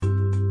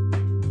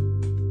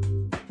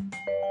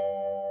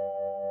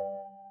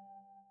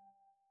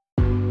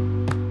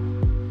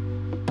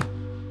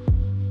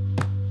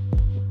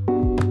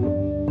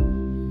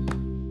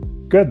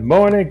Good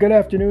morning, good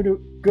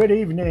afternoon, good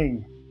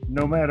evening,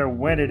 no matter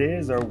when it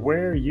is or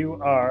where you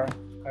are.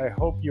 I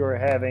hope you are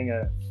having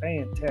a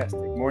fantastic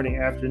morning,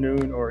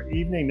 afternoon, or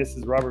evening. This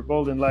is Robert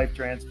Bolden,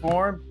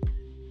 LifeTransformed,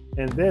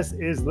 and this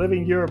is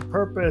Living Your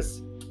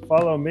Purpose.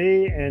 Follow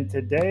me, and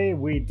today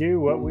we do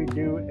what we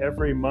do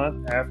every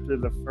month after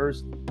the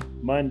first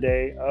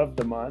Monday of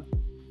the month.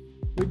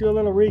 We do a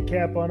little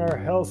recap on our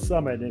Health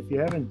Summit. If you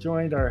haven't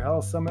joined our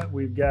Health Summit,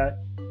 we've got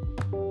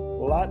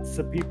lots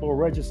of people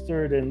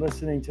registered and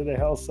listening to the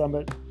Health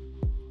Summit.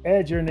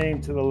 Add your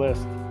name to the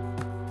list.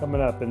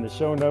 Coming up in the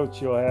show notes,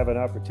 you'll have an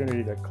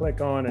opportunity to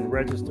click on and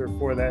register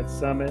for that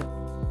summit.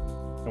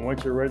 And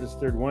once you're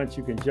registered once,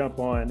 you can jump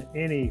on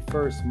any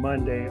first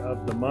Monday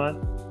of the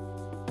month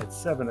at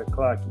 7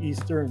 o'clock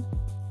Eastern,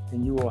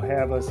 and you will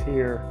have us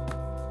here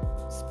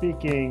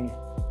speaking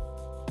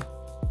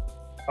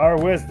our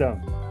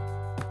wisdom,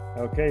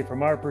 okay,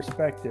 from our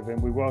perspective.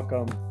 And we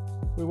welcome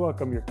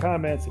your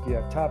comments. If you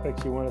have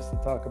topics you want us to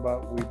talk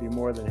about, we'd be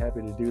more than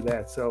happy to do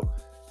that. So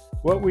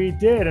what we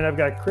did, and I've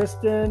got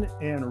Kristen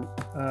and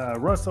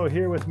Russell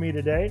here with me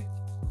today.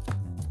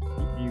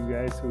 You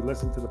guys who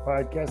listen to the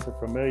podcast are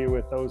familiar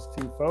with those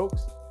two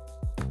folks.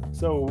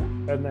 So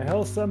in the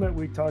Health Summit,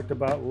 we talked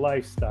about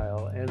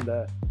lifestyle, and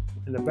the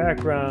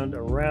background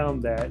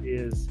around that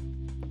is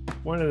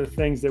one of the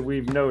things that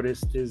we've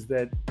noticed is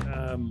that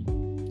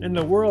in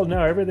the world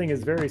now, everything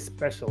is very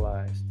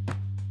specialized.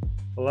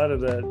 A lot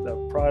of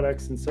the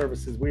products and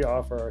services we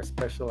offer are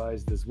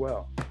specialized as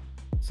well.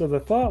 So the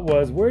thought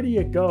was, where do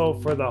you go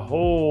for the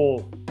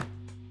whole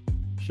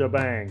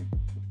shebang?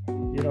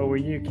 You know, where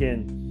you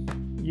can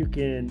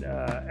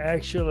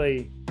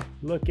actually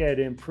look at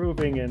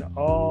improving in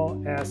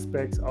all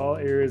aspects, all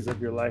areas of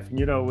your life. And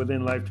you know,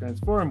 within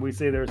LifeTransformed, we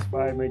say there's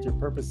 5 major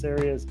purpose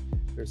areas.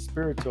 There's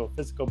spiritual,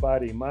 physical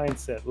body,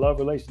 mindset, love,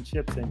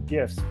 relationships, and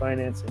gifts,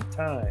 finance, and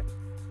time.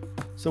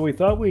 So we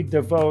thought we'd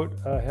devote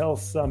a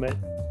Health Summit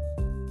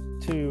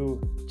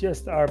to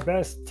just our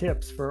best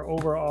tips for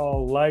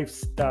overall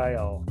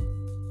lifestyle.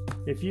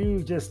 If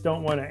you just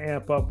don't want to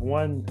amp up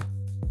one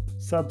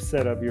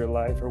subset of your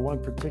life or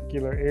one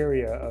particular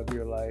area of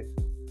your life,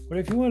 but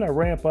if you want to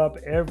ramp up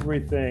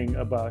everything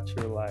about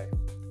your life.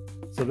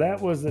 So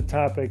that was the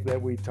topic that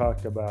we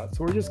talked about.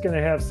 So we're just going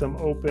to have some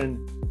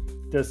open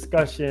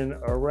discussion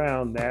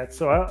around that.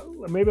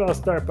 So maybe I'll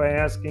start by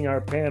asking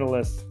our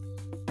panelists,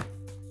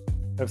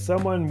 if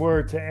someone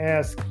were to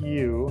ask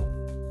you,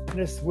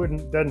 this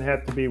doesn't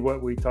have to be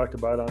what we talked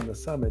about on the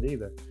summit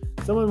either.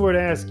 Someone were to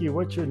ask you,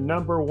 what's your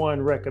number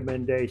one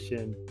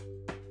recommendation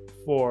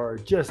for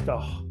just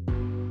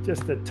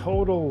a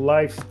total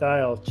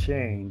lifestyle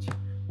change?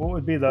 What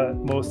would be the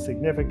most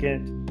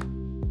significant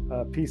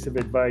piece of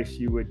advice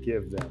you would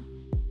give them?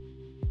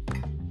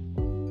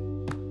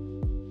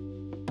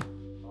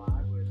 Well,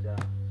 I would.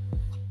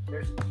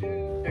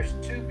 There's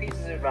two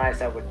pieces of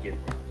advice I would give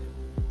them,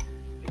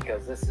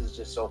 because this is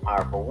just so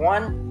powerful.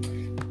 One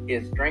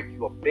is drink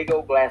you a big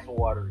old glass of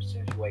water as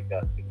soon as you wake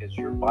up, because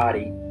your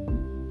body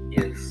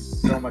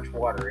is so much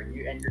water, and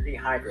you're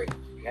dehydrated.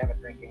 You haven't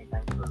drank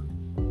anything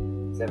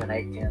for 7,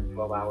 8, 10,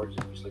 12 hours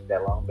if you sleep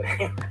that long.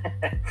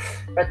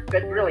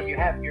 But really, you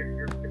have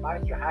your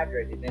body's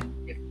dehydrated,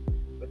 and if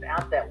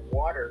without that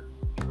water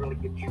to really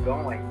get you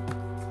going,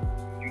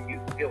 you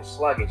feel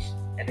sluggish,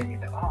 and then you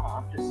think, oh,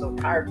 I'm just so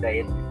tired today.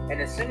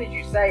 And as soon as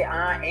you say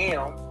I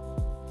am,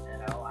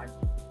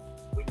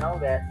 we know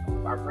that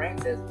our brain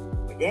says,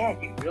 yeah,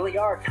 you really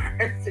are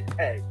tired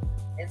today.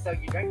 And so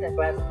you drink that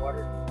glass of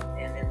water,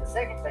 and then the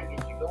second thing is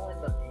you go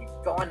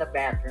in the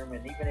bathroom,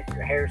 and even if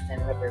your hair is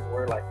standing up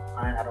everywhere, like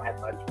mine, I don't have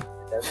much,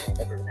 it does stand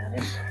up every now and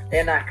then.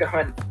 And I go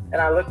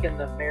and I look in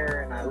the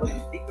mirror, and I look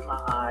deep in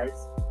my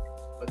eyes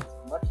with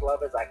as much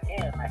love as I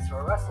can, and I say,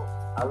 Russell,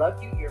 I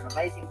love you, you're an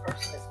amazing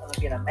person, it's going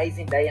to be an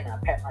amazing day, and I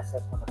pat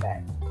myself on the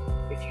back.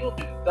 If you'll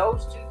do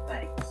those two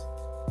things,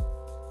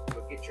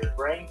 you'll get your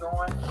brain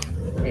going,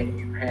 and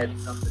you had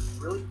something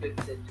really good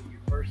said to you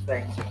first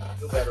thing, so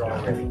you feel better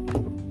already.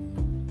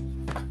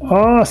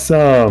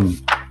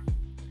 Awesome.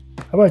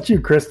 How about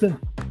you, Kristen?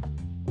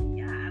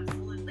 Yeah,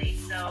 absolutely.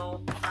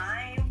 So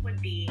mine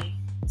would be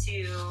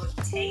to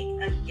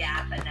take a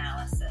gap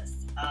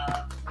analysis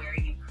of where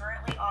you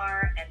currently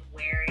are and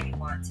where you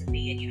want to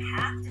be. And you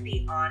have to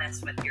be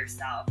honest with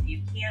yourself.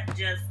 You can't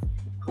just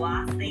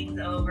gloss things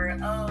over.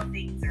 Oh,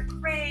 things are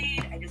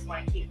great. I just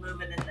want to keep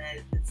moving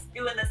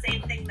doing the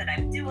same thing that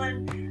I'm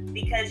doing,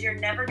 because you're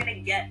never going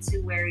to get to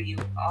where you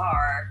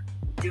are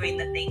doing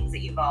the things that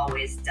you've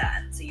always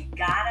done. So you've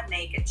got to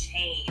make a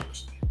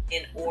change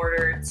in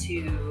order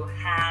to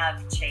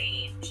have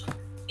change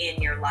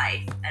in your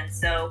life. And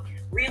so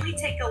really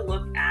take a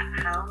look at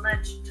how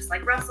much, just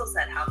like Russell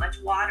said, how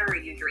much water are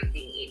you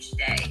drinking each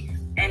day,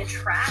 and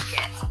track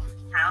it.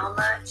 How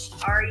much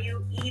are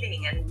you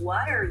eating, and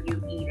what are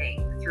you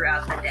eating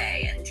throughout the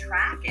day, and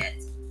track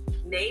it.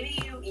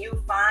 Maybe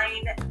you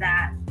find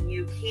that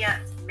you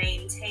can't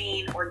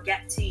maintain or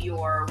get to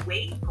your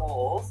weight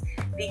goals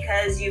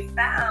because you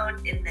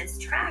found in this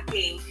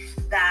tracking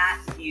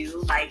that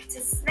you like to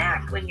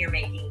snack when you're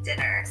making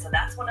dinner. So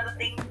that's one of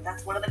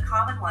the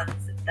common ones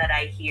that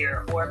I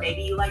hear, or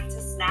maybe you like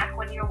to snack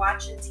when you're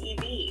watching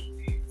TV.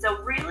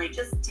 So really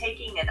just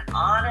taking an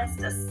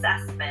honest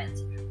assessment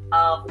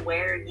of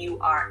where you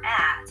are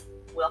at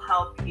will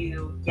help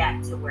you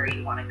get to where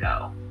you want to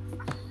go.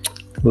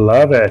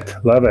 Love it.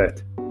 Love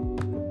it.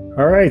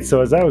 All right.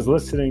 So as I was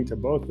listening to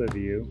both of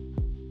you,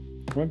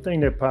 one thing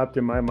that popped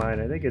in my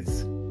mind, I think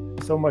it's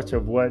so much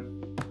of what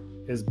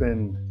has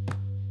been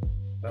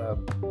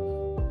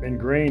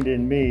ingrained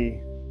in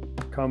me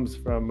comes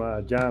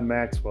from John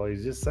Maxwell.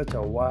 He's just such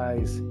a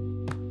wise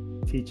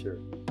teacher.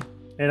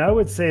 And I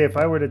would say if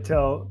I were to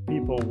tell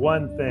people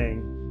one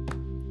thing,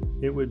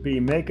 it would be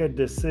make a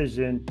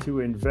decision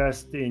to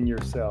invest in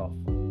yourself.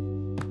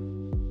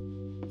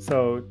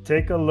 So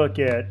take a look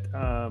at,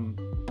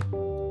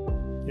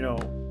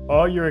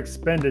 all your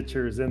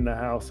expenditures in the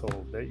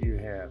household that you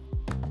have.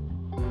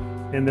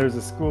 And there's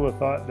a school of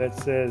thought that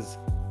says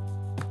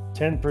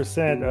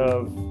 10%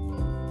 of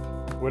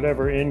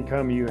whatever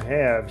income you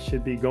have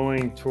should be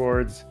going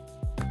towards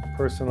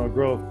personal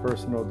growth,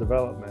 personal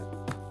development.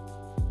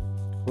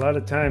 A lot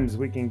of times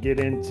we can get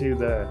into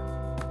the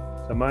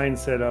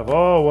mindset of,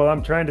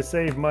 I'm trying to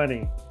save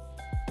money.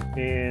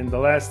 And the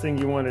last thing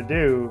you want to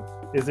do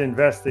is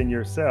invest in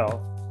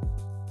yourself,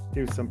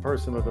 do some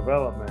personal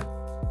development.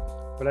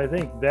 But I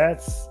think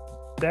that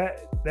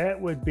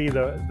would be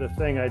the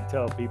thing I'd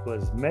tell people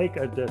is make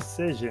a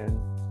decision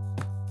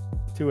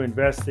to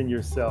invest in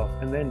yourself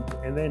and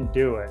then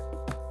do it.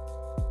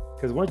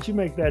 Because once you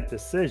make that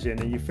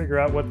decision and you figure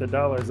out what the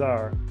dollars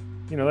are,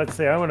 let's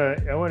say I want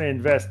to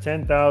invest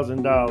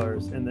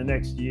 $10,000 in the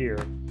next year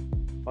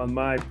on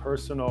my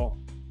personal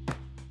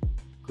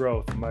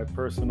growth, my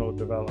personal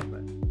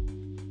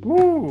development.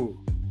 Woo!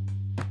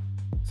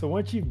 So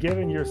once you've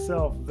given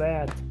yourself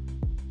that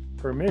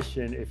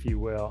permission, if you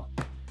will,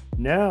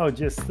 now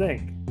just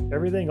think,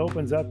 everything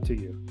opens up to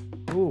you.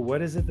 Ooh,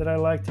 what is it that I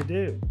like to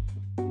do?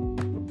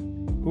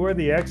 Who are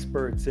the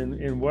experts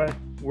in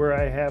where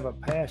I have a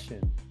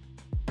passion?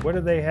 What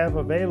do they have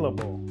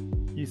available?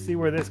 You see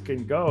where this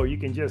can go. You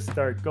can just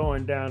start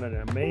going down an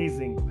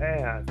amazing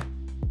path.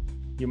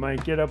 You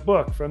might get a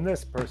book from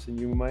this person.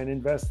 You might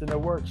invest in a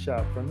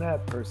workshop from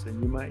that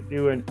person. You might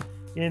do an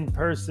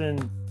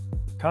in-person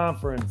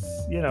conference,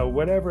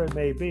 whatever it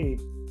may be.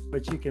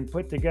 But you can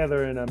put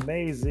together an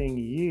amazing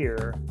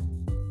year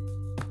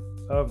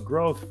of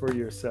growth for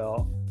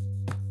yourself.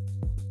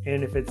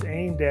 And if it's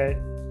aimed at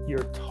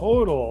your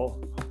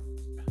total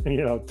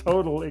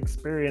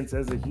experience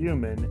as a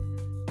human,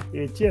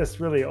 it just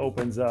really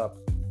opens up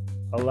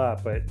a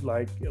lot. But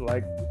like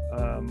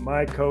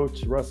my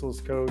coach,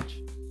 Russell's coach,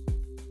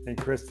 and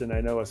Kristen,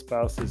 I know,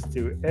 espouses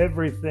to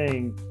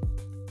everything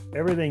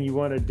you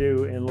want to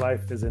do in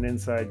life is an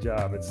inside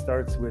job. It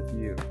starts with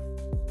you.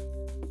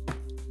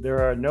 There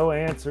are no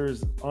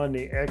answers on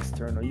the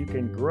external. You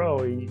can grow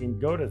and you can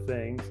go to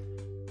things,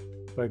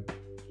 but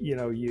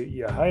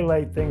you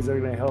highlight things that are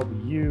going to help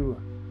you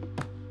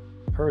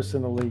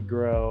personally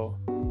grow,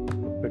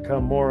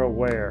 become more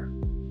aware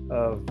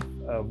of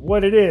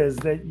what it is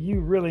that you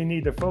really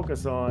need to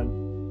focus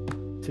on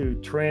to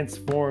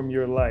transform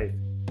your life,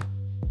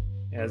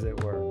 as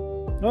it were.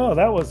 Oh,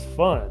 that was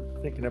fun,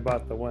 thinking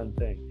about the one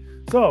thing.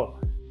 So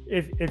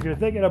if you're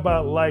thinking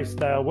about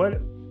lifestyle,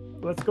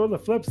 let's go to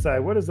the flip side.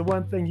 What is the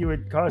one thing you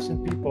would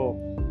caution people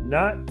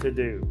not to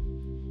do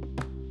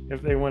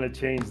if they want to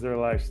change their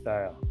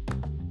lifestyle?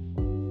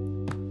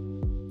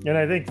 And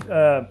I think,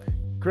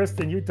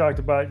 Kristen, you talked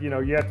about, you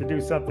have to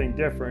do something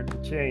different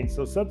to change.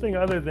 So something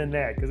other than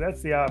that, because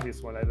that's the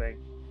obvious one, I think.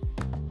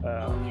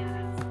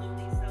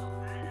 Absolutely. So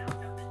I'll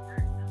jump in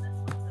first on this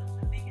one. So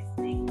the biggest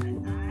thing that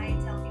I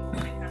tell people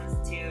when it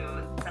comes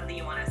to something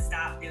you want to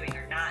stop doing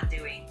or not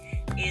doing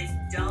is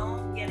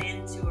don't get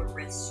into a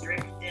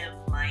restrictive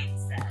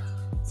mindset.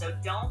 So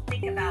don't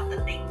think about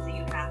the things that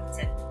you have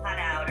to cut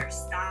out or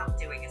stop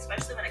doing,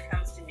 especially when it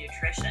comes to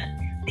nutrition.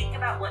 Think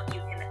about what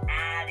you can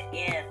add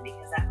in,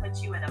 because that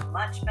puts you in a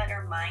much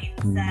better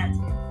mindset.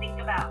 Think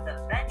about the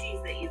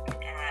veggies that you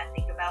can add.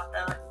 Think about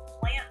the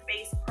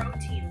plant-based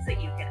proteins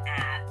that you can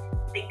add.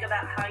 Think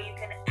about how you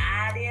can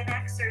add in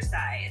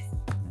exercise.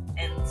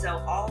 And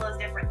so all those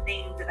different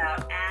things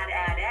about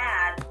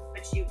add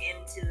puts you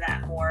into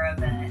that more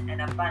of an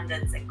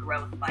abundance and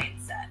growth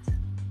mindset.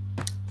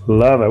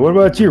 Love it. What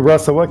about you,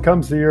 Russell? What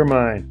comes to your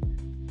mind?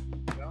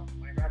 Well,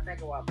 whenever I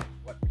think about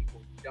what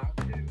people don't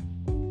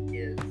do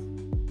is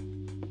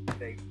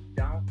they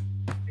don't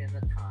spend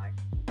the time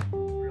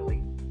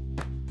really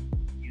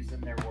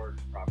using their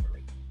words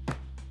properly.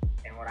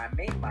 And what I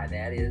mean by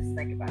that is,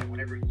 think about it.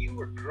 Whenever you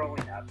were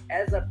growing up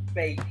as a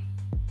baby,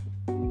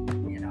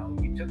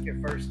 you took your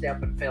first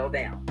step and fell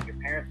down. Your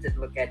parents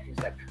didn't look at you and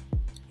say,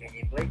 "Can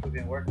you believe we've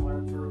been working with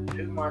them for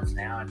 2 months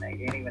now and they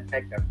can't even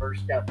take their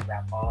first step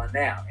without falling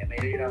down?" I mean,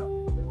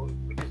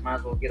 we just might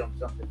as well get them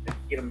something,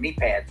 get them knee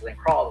pads and then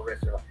crawl the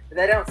rest of their life. But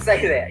they don't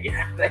say that.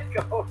 They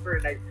go over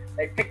and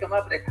they pick them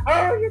up and they,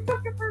 "Oh, you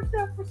took your first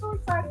step. We're so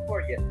excited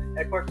for you." And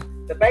of course,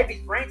 the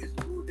baby's brain says,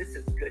 "Ooh, this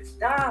is good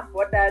stuff.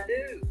 What did I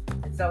do?"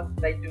 And so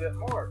they do it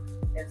more.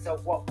 And so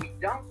what we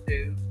don't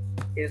do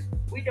is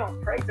we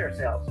don't praise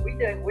ourselves. We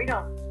don't,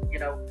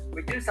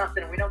 we do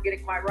something and we don't get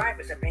it quite right.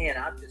 We say, man,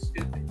 I'm just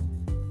stupid.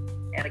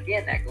 And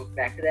again, that goes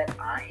back to that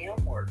I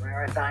am word.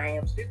 Whenever I say I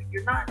am stupid,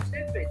 you're not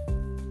stupid.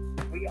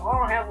 We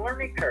all have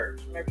learning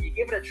curves. Whenever you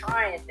give it a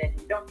try and then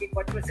you don't get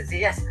what you want, say,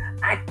 yes,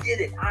 I did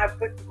it. I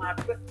put my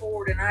foot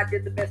forward and I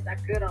did the best I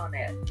could on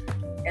that.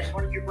 And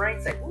what does your brain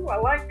say? Ooh, I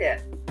like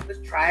that. Let's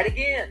try it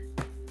again.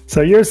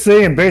 So you're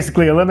saying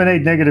basically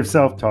eliminate negative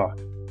self-talk.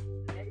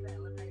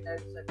 Eliminate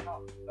negative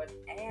self-talk, but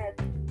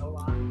add a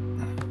lot.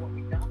 What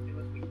we don't do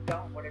is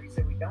whatever you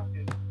say we don't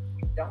do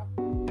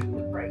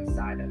the praise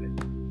side of it.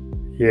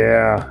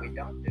 Yeah. We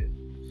don't do.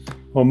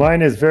 Well,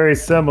 mine is very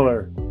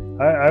similar.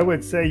 I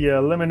would say you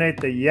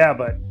eliminate the yeah,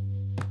 but.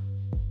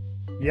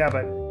 Yeah,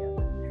 but.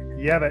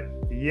 Yeah, but.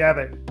 Yeah,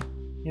 but.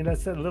 You know,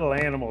 that's that little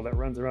animal that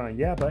runs around.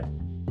 Yeah, but.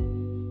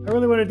 I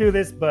really want to do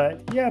this,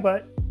 but. Yeah,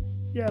 but.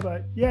 Yeah,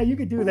 but. Yeah, you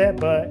could do that,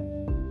 but.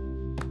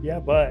 Yeah,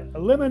 but.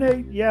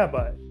 Eliminate yeah,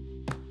 but.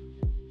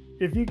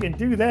 If you can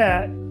do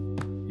that,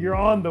 you're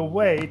on the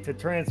way to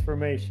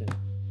transformation.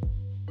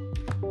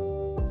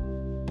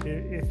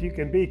 If you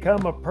can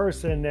become a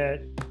person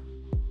that,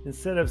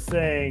 instead of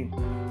saying,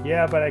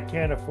 yeah, but I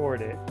can't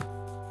afford it,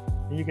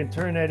 and you can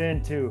turn that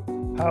into,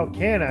 how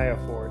can I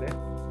afford it?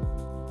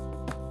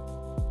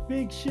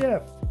 Big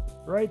shift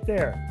right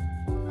there.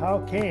 How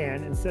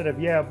can, instead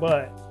of, yeah,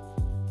 but,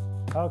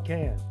 how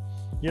can?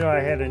 You know, I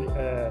had and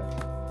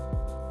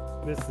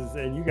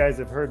you guys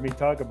have heard me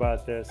talk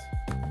about this.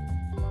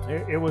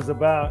 It was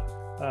about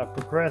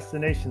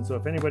procrastination. So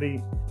if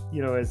anybody,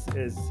 has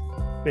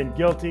been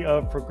guilty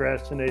of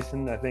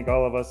procrastination, I think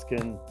all of us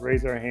can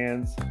raise our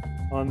hands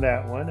on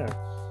that one,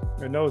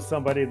 or know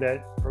somebody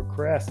that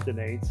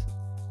procrastinates.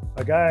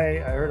 A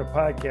guy, I heard a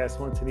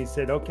podcast once and he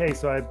said, okay,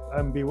 so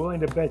I'd be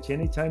willing to bet you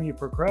anytime you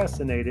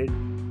procrastinated,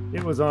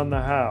 it was on the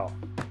how.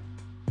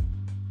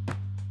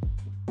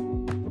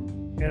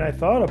 And I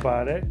thought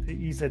about it.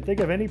 He said, think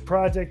of any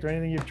project or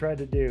anything you've tried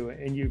to do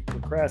and you've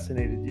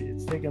procrastinated,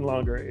 it's taken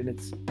longer, and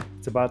it's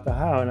about the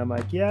how. And I'm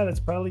like, yeah, that's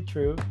probably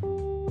true.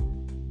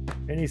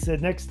 And he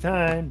said, next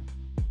time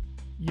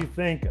you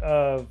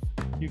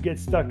get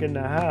stuck in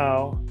the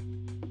how,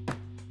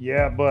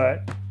 yeah,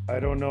 but I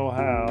don't know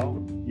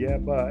how. Yeah,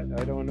 but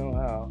I don't know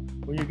how.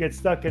 When you get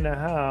stuck in the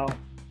how,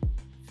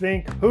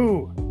 think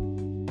who.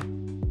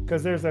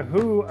 Because there's a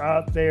who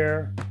out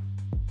there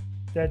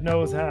that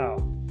knows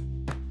how.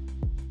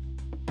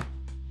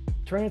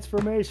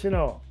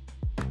 Transformational.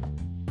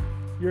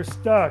 You're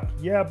stuck.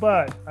 Yeah,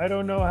 but I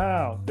don't know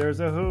how. There's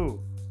a who.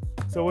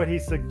 So what he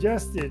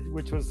suggested,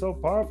 which was so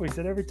powerful, he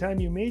said, every time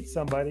you meet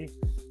somebody,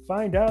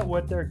 find out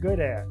what they're good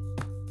at.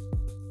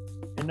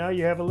 And now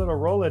you have a little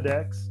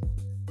Rolodex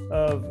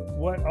of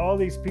what all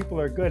these people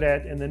are good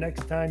at. And the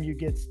next time you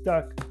get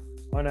stuck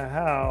on a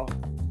how,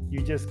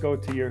 you just go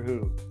to your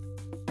who.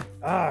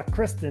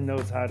 Kristen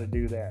knows how to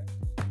do that.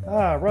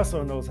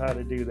 Russell knows how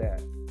to do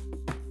that.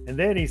 And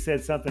then he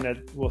said something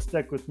that will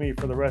stick with me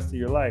for the rest of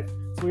your life.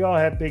 So we all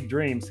have big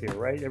dreams here,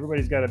 right?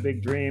 Everybody's got a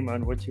big dream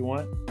on what you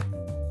want.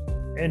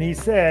 And he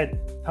said,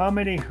 how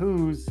many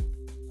who's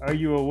are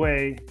you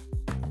away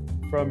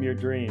from your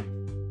dream?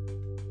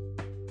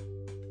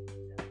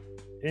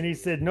 And he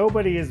said,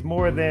 nobody is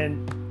more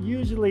than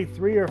usually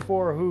 3 or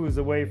 4 who's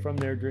away from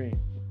their dream.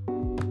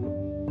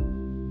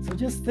 So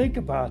just think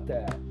about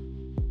that.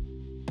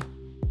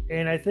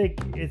 And I think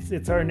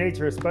it's our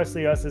nature,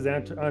 especially us as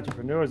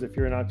entrepreneurs. If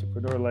you're an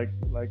entrepreneur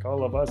like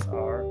all of us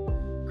are,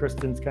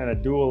 Kristen's kind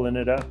of dueling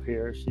it up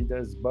here. She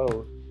does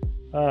both.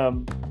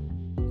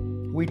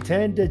 We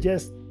tend to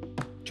just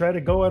try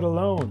to go it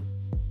alone.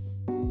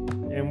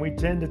 And we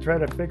tend to try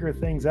to figure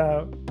things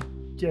out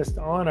just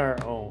on our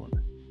own.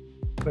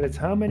 But it's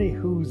how many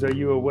who's are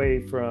you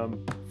away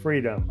from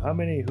freedom? How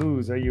many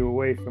who's are you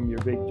away from your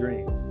big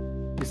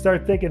dream? You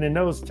start thinking in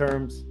those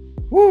terms,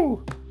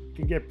 it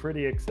can get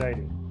pretty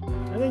exciting.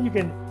 And then you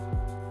can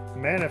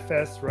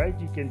manifest, right?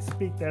 You can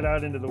speak that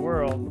out into the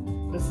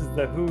world. This is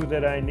the who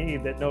that I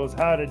need that knows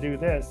how to do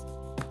this.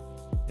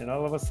 And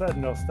all of a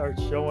sudden, they'll start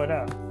showing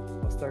up.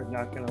 They'll start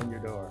knocking on your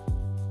door.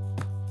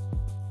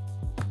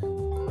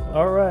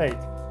 All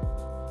right.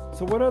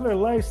 So what other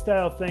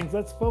lifestyle things?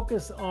 Let's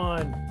focus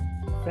on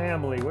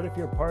family. What if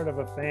you're part of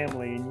a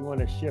family and you want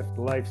to shift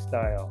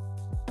lifestyle?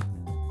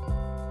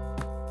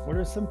 What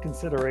are some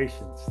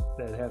considerations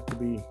that have to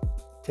be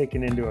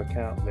taken into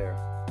account there?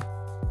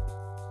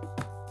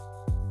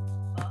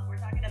 Well, we're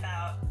talking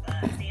about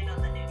staying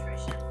on the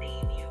nutrition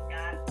theme. You've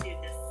got to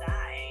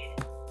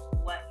decide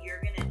what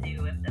you're going to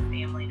do if the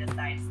family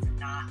decides to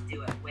not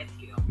do it with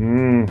you.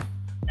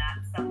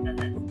 That's something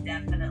that's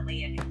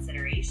definitely a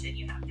consideration.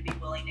 You have to be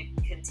willing to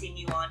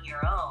continue on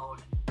your own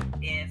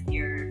if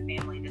your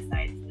family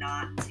decides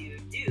not to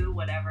do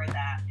whatever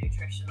that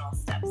nutritional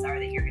steps are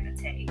that you're going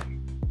to take.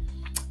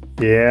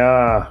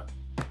 Yeah.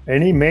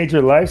 Any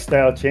major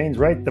lifestyle change,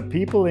 right? The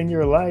people in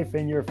your life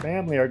and your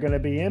family are going to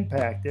be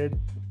impacted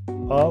a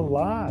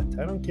lot.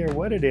 I don't care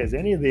what it is,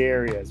 any of the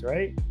areas,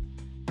 right?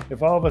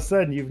 If all of a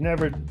sudden you've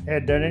never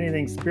had done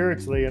anything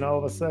spiritually and all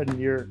of a sudden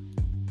you're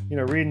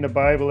reading the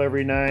Bible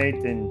every night,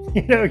 and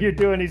you're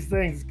doing these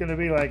things, it's going to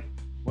be like,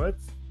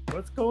 what's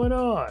going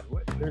on?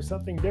 There's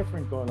something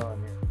different going on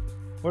here.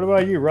 What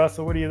about you,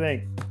 Russell? What do you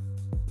think?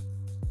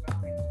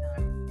 Well,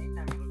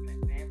 anytime you're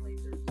looking at family,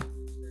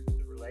 there's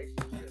the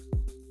relationship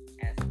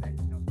aspect.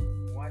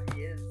 What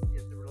is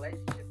the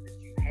relationship that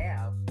you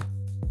have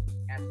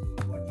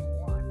absolutely what you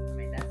want? I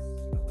mean, that's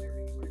whenever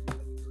you look at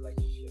the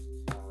relationship.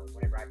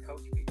 Whenever I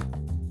coach people,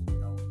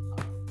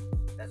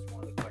 that's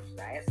one of the questions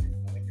I ask them.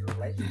 In your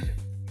relationship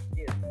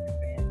with your kids,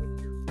 with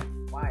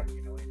your wife,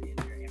 in your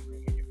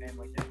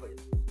family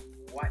nucleus,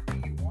 what do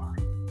you want?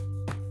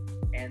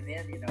 And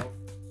then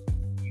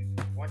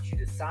once you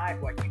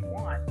decide what you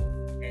want,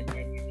 and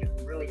you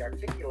can really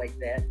articulate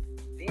that,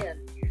 then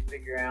you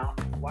figure out,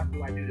 what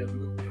do I do to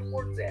move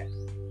towards that?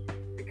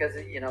 Because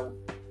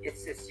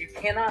it's you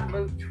cannot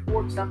move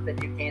towards something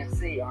you can't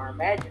see. Our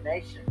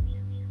imagination,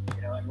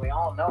 and we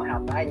all know how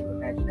valuable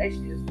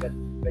imagination is. But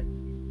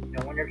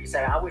whenever you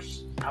say, I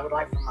would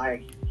like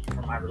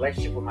for my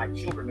relationship with my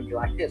children to be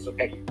like this.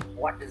 Okay,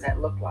 what does that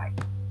look like?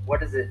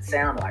 What does it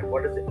sound like?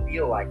 What does it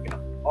feel like?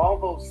 All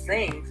those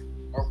things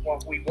are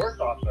what we work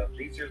off of.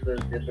 These are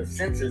the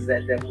senses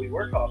that we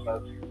work off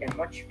of. And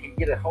once you can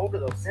get a hold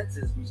of those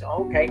senses, you say,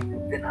 okay,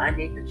 then I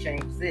need to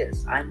change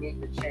this. I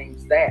need to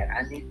change that.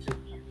 I need to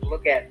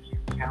look at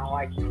how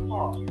I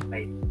talk.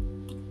 Maybe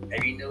you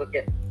need to look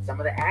at some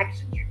of the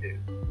actions you do.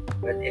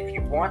 But if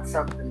you want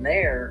something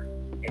there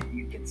and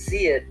you can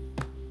see it,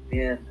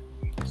 then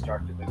you can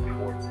start to move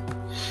towards it.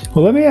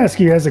 Well, let me ask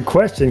you guys a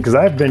question, because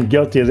I've been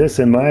guilty of this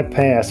in my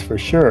past for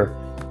sure.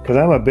 Because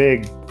I'm a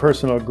big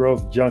personal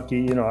growth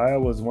junkie. I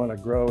always want to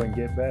grow and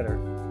get better.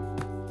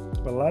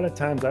 But a lot of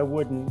times I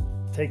wouldn't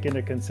take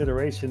into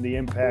consideration the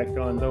impact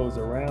on those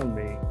around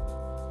me.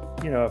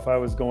 If I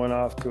was going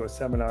off to a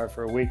seminar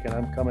for a week and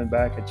I'm coming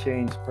back a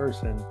changed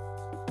person,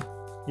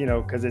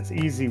 because it's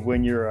easy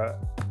when you're a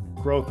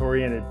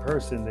growth-oriented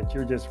person that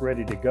you're just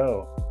ready to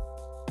go.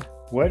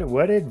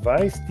 What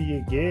advice do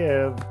you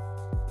give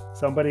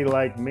somebody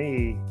like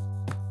me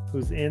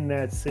who's in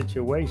that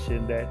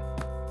situation, that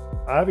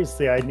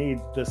obviously I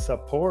need the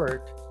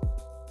support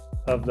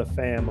of the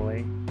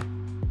family,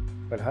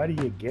 but how do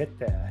you get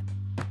that?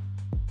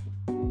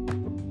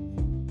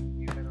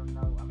 You don't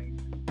know. I mean,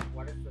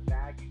 what is the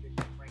value that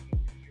you're bringing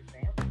to your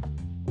family?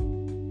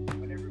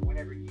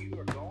 Whenever you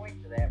are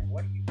going to that,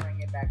 what are you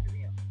bringing back to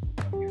them?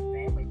 Your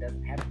family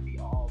doesn't have to be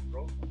all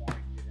growth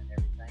oriented and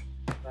everything,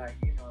 but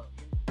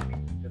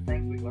the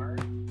things we learn,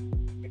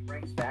 it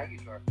brings value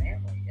to our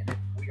family, and if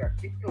we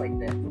articulate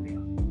that to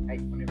them, hey,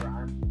 whenever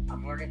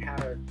I'm learning how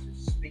to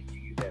speak to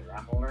you better,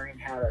 I'm learning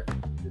how to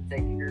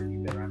take care of you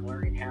better, I'm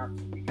learning how to,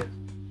 because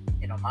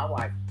my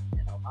wife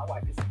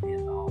isn't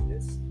in all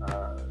this,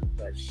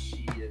 but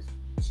she's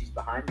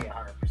behind me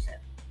 100%,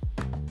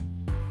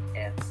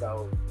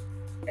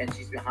 and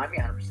she's behind me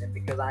 100%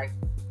 because I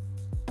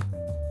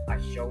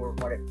show her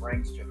what it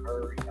brings to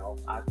her.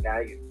 I've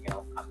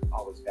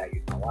always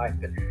valued my wife,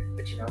 but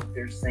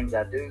there's things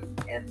I do,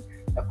 and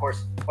of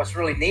course, what's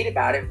really neat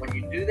about it, when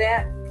you do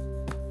that,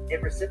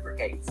 it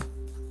reciprocates.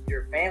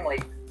 Your family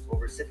will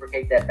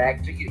reciprocate that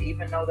back to you,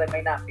 even though they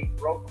may not be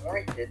growth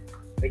oriented,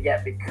 but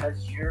yet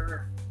because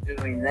you're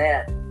doing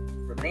that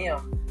for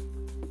them,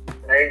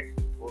 they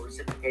will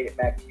reciprocate it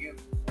back to you.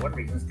 One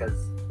reason is because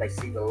they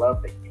see the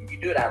love that you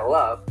do it out of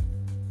love,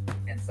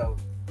 and so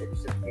they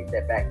reciprocate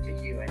that back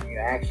to you, and you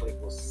actually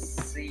will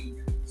see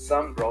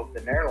some growth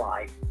in their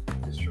life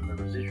just from the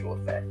residual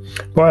effect.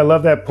 Boy, I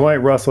love that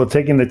point, Russell,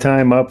 taking the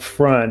time up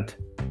front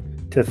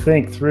to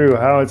think through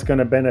how it's going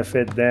to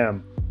benefit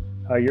them,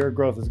 how your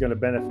growth is going to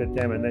benefit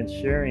them, and then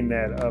sharing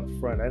that up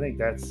front. I think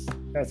that's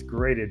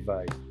great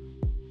advice.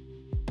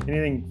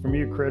 Anything from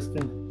you,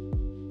 Kristen?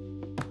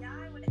 Yeah,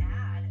 I would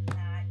add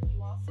that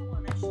you also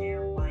want to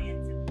share why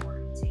it's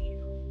important to you,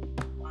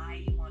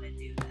 why you want to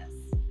do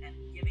this, and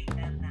giving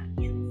them that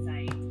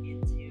insight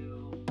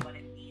into what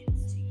it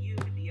means to you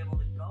to be able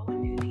to go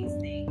and do these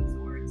things,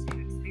 or to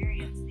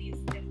experience these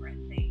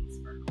different things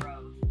for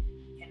growth,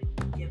 can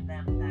give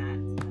them that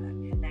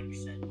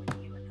connection with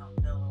you and help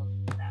build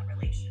that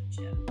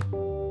relationship.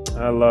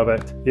 I love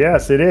it.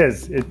 Yes, it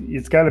is.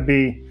 It's got to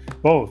be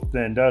both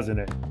then, doesn't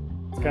it?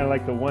 It's kind of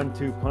like the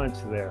 1-2 punch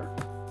there.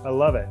 I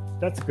love it.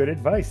 That's good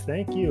advice.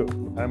 Thank you.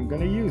 I'm going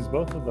to use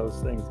both of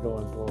those things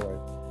going forward.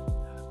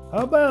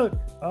 How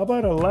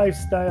about a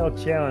lifestyle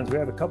challenge? We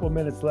have a couple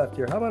minutes left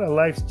here. How about a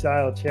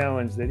lifestyle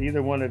challenge that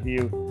either one of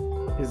you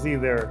is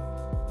either,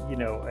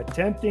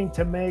 attempting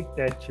to make,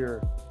 that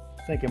you're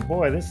thinking,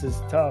 boy, this is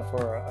tough,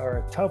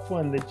 or a tough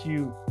one that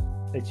you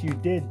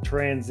did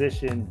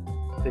transition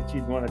that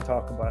you'd want to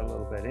talk about a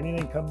little bit?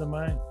 Anything come to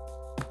mind?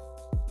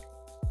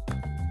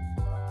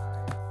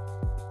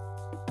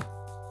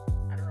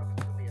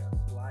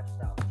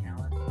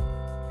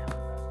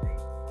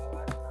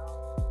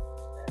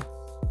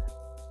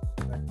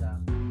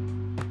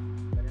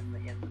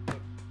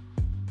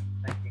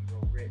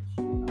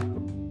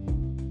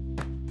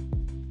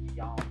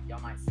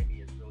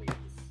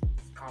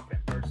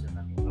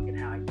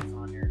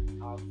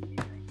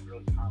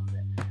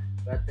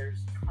 But there's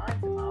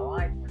times in my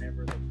life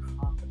whenever the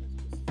confidence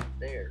just isn't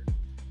there.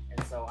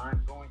 And so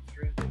I'm going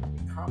through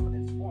the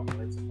confidence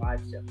formula. It's a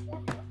 5-step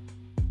formula.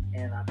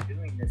 And I'm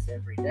doing this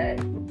every day.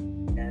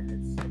 And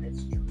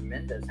it's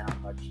tremendous how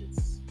much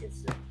it's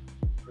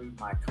improved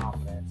my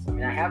confidence. I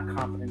mean, I have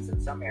confidence in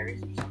some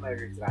areas, and some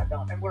areas that I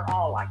don't. And we're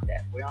all like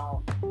that. We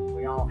all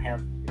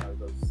have,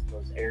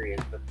 those areas,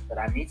 but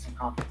I need some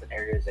confidence in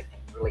areas that can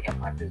really help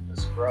my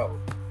business grow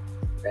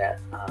that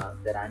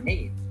I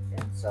need.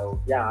 And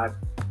so, yeah,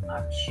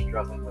 I'm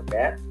struggling with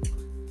that,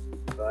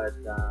 but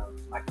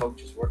my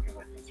coach is working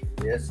with me through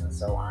this, and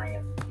so I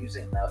am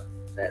using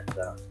that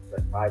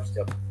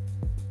 5-step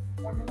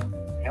formula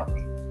to help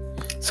me.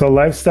 So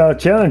lifestyle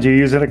challenge, you're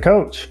using a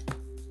coach.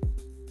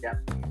 Yeah,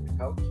 I'm a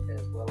coach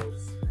as well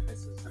as, and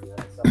this is the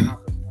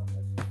self-confidence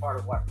formula. It's part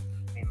of what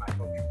me and my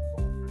coach are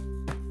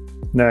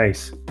going.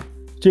 Nice.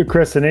 You,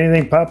 Kristen,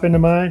 anything pop into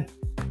mind?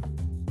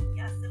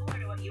 Yeah, similar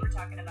to what you were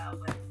talking about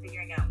with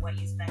figuring out what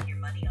you spend your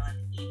money on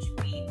each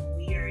week,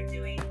 we are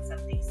doing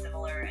something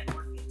similar and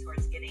working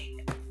towards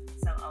getting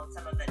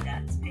some of the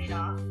debts paid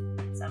off,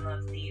 some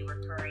of the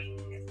recurring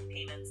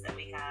payments that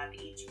we have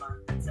each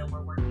month. And so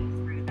we're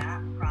working through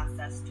that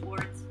process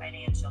towards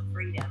financial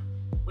freedom,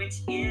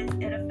 which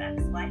it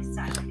affects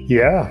lifestyle.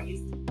 Yeah.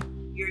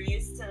 You're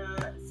used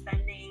to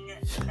spending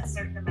a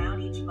certain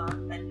amount each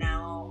month, and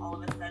now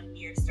all of a sudden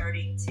you're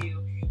starting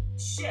to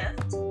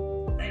shift.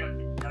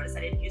 I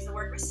didn't use the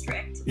word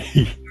restrict.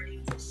 You're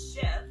starting to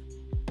shift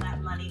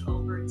that money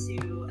over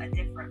to a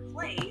different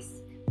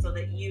place so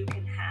that you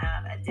can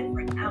have a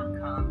different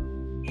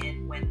outcome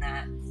in when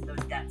those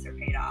debts are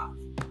paid off.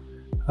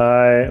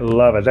 I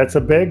love it. That's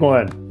a big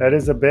one. That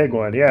is a big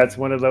one. Yeah, it's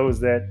one of those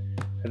that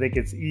I think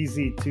it's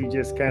easy to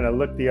just kind of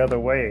look the other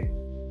way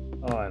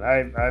on.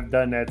 I've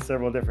done that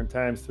several different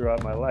times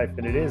throughout my life,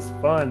 and it is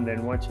fun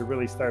then once you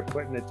really start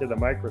putting it to the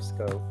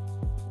microscope,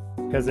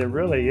 because it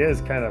really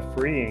is kind of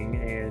freeing.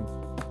 And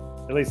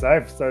at least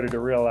I've started to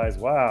realize,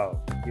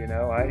 wow,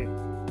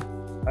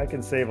 I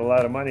can save a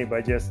lot of money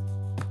by just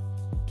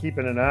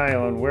keeping an eye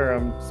on where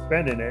I'm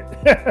spending it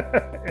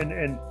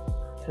and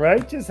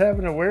right, just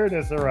having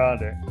awareness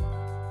around it.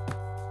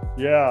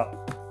 Yeah,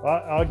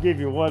 I'll give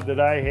you one that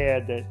I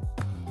had that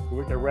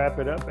we can wrap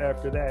it up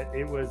after that.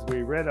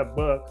 We read a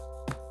book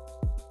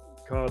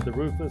called The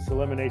Ruthless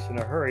Elimination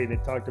of Hurry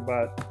that talked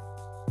about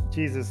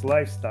Jesus'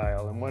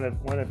 lifestyle, and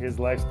one of his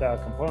lifestyle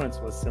components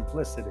was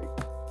simplicity.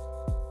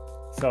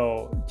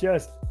 So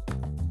just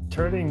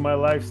turning my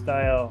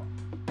lifestyle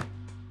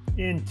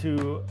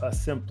into a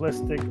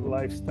simplistic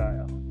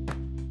lifestyle,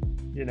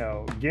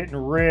 getting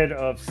rid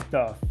of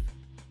stuff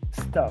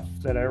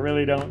that I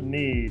really don't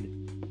need,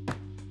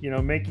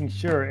 making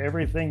sure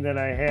everything that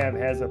I have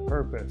has a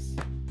purpose.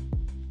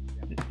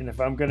 And if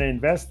I'm going to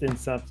invest in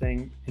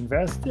something,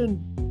 invest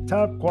in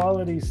top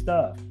quality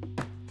stuff,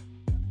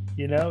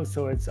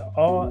 so it's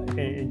all,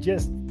 and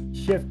just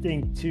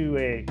shifting to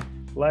a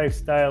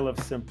lifestyle of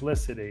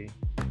simplicity.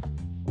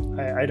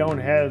 I don't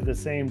have the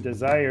same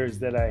desires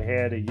that I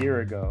had a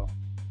year ago.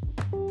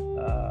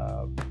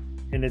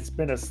 And it's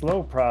been a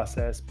slow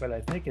process, but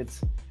I think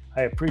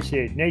I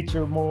appreciate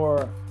nature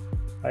more.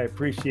 I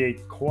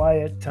appreciate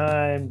quiet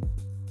time,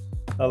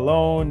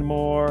 alone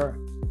more,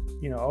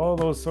 all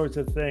those sorts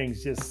of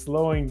things, just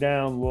slowing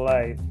down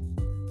life,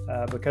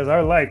 because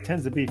our life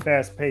tends to be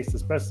fast paced,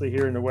 especially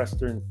here in the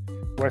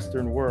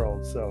Western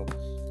world. So,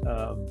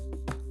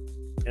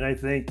 and I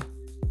think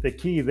the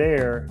key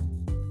there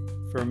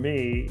for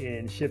me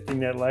in shifting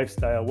that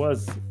lifestyle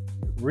was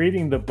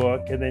reading the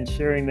book and then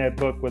sharing that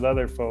book with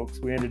other folks.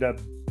 We ended up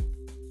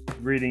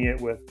reading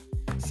it with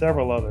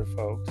several other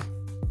folks.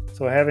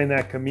 So having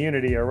that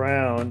community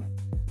around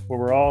where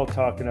we're all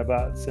talking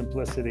about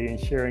simplicity and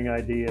sharing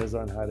ideas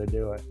on how to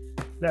do it,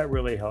 that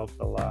really helped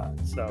a lot.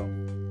 So,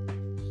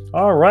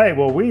 all right.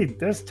 Well,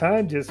 this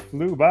time just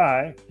flew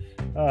by.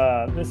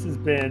 This has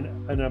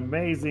been an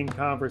amazing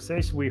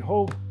conversation. We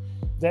hope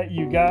that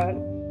you got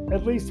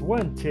at least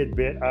one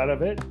tidbit out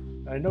of it.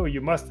 I know you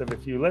must have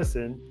if you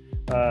listened.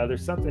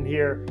 There's something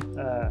here.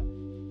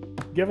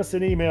 Give us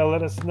an email.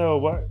 Let us know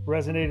what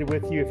resonated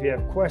with you. If you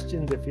have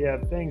questions, if you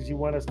have things you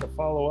want us to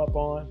follow up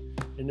on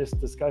in this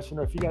discussion,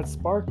 or if you got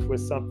sparked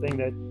with something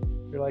that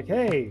you're like,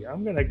 hey,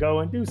 I'm going to go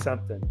and do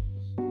something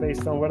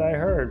based on what I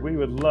heard. We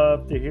would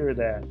love to hear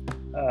that.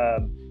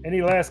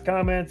 Any last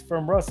comments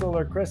from Russell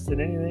or Kristen?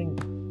 Anything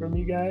from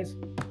you guys?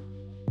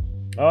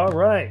 All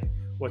right.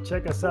 Well,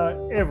 check us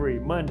out every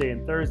Monday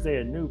and Thursday.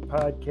 A new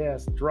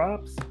podcast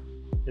drops.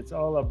 It's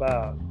all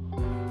about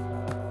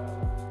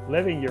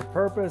living your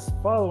purpose,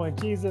 following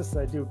Jesus.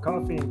 I do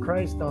Coffee in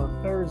Christ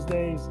on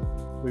Thursdays.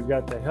 We've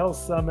got the Health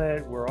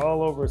Summit. We're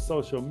all over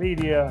social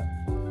media.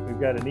 We've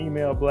got an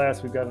email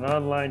blast. We've got an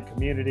online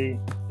community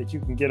that you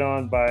can get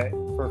on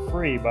for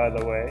free, by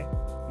the way.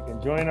 You can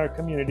join our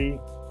community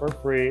for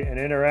free and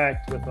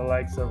interact with the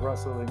likes of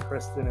Russell and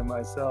Kristen and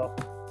myself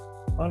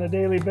on a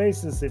daily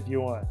basis if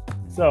you want.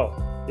 So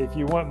if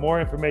you want more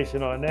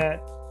information on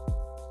that,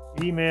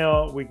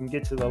 email, we can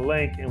get you the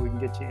link and we can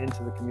get you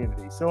into the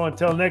community. So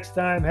until next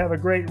time, have a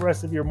great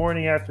rest of your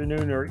morning,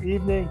 afternoon, or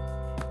evening.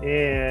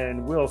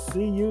 And we'll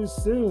see you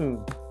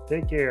soon.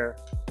 Take care.